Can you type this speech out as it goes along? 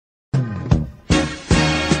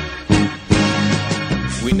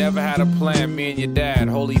We never had a plan, me and your dad,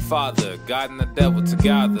 Holy Father, God and the devil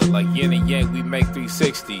together, like yin and yang, we make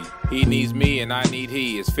 360. He needs me and I need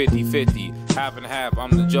he, it's 50-50, half and half,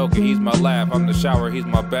 I'm the joker, he's my laugh, I'm the shower, he's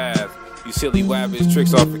my bath. You silly wabbits,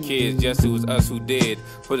 tricks off for kids, yes it was us who did,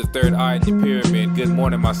 put a third eye in your pyramid, good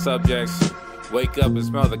morning my subjects. Wake up and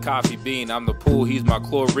smell the coffee bean, I'm the pool, he's my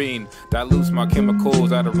chlorine, dilutes my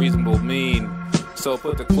chemicals at a reasonable mean. So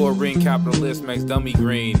put the chlorine, capitalist makes dummy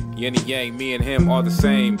green. Yin and yang, me and him are the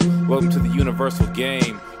same. Welcome to the universal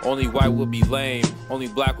game. Only white would be lame, only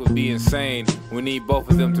black would be insane. We need both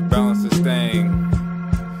of them to balance this thing.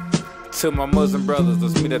 To my Muslim brothers,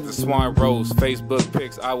 let's meet at the swine roast. Facebook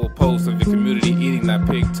pics I will post of your community eating that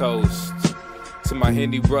pig toast. To my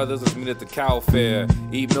Hindu brothers, let's meet at the cow fair.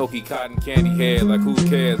 Eat milky cotton candy hair, like who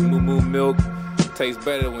cares? Moo moo milk tastes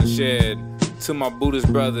better when shared. To my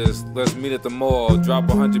Buddhist brothers, let's meet at the mall. Drop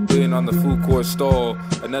 100 billion on the food court stall.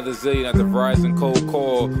 Another zillion at the Verizon cold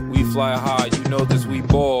call. We fly high, you know this, we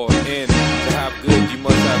ball. In, to have good, you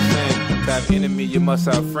must have sin. To have enemy, you must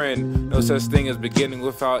have friend. No such thing as beginning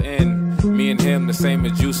without end. Me and him, the same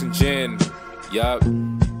as juice and gin. Yup.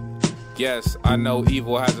 Yes, I know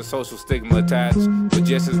evil has a social stigma attached, but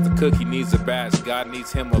just as the cookie needs a batch, God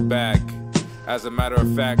needs him a back. As a matter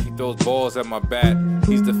of fact, he throws balls at my bat.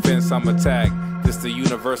 He's defense, I'm attack. This the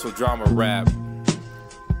universal drama rap.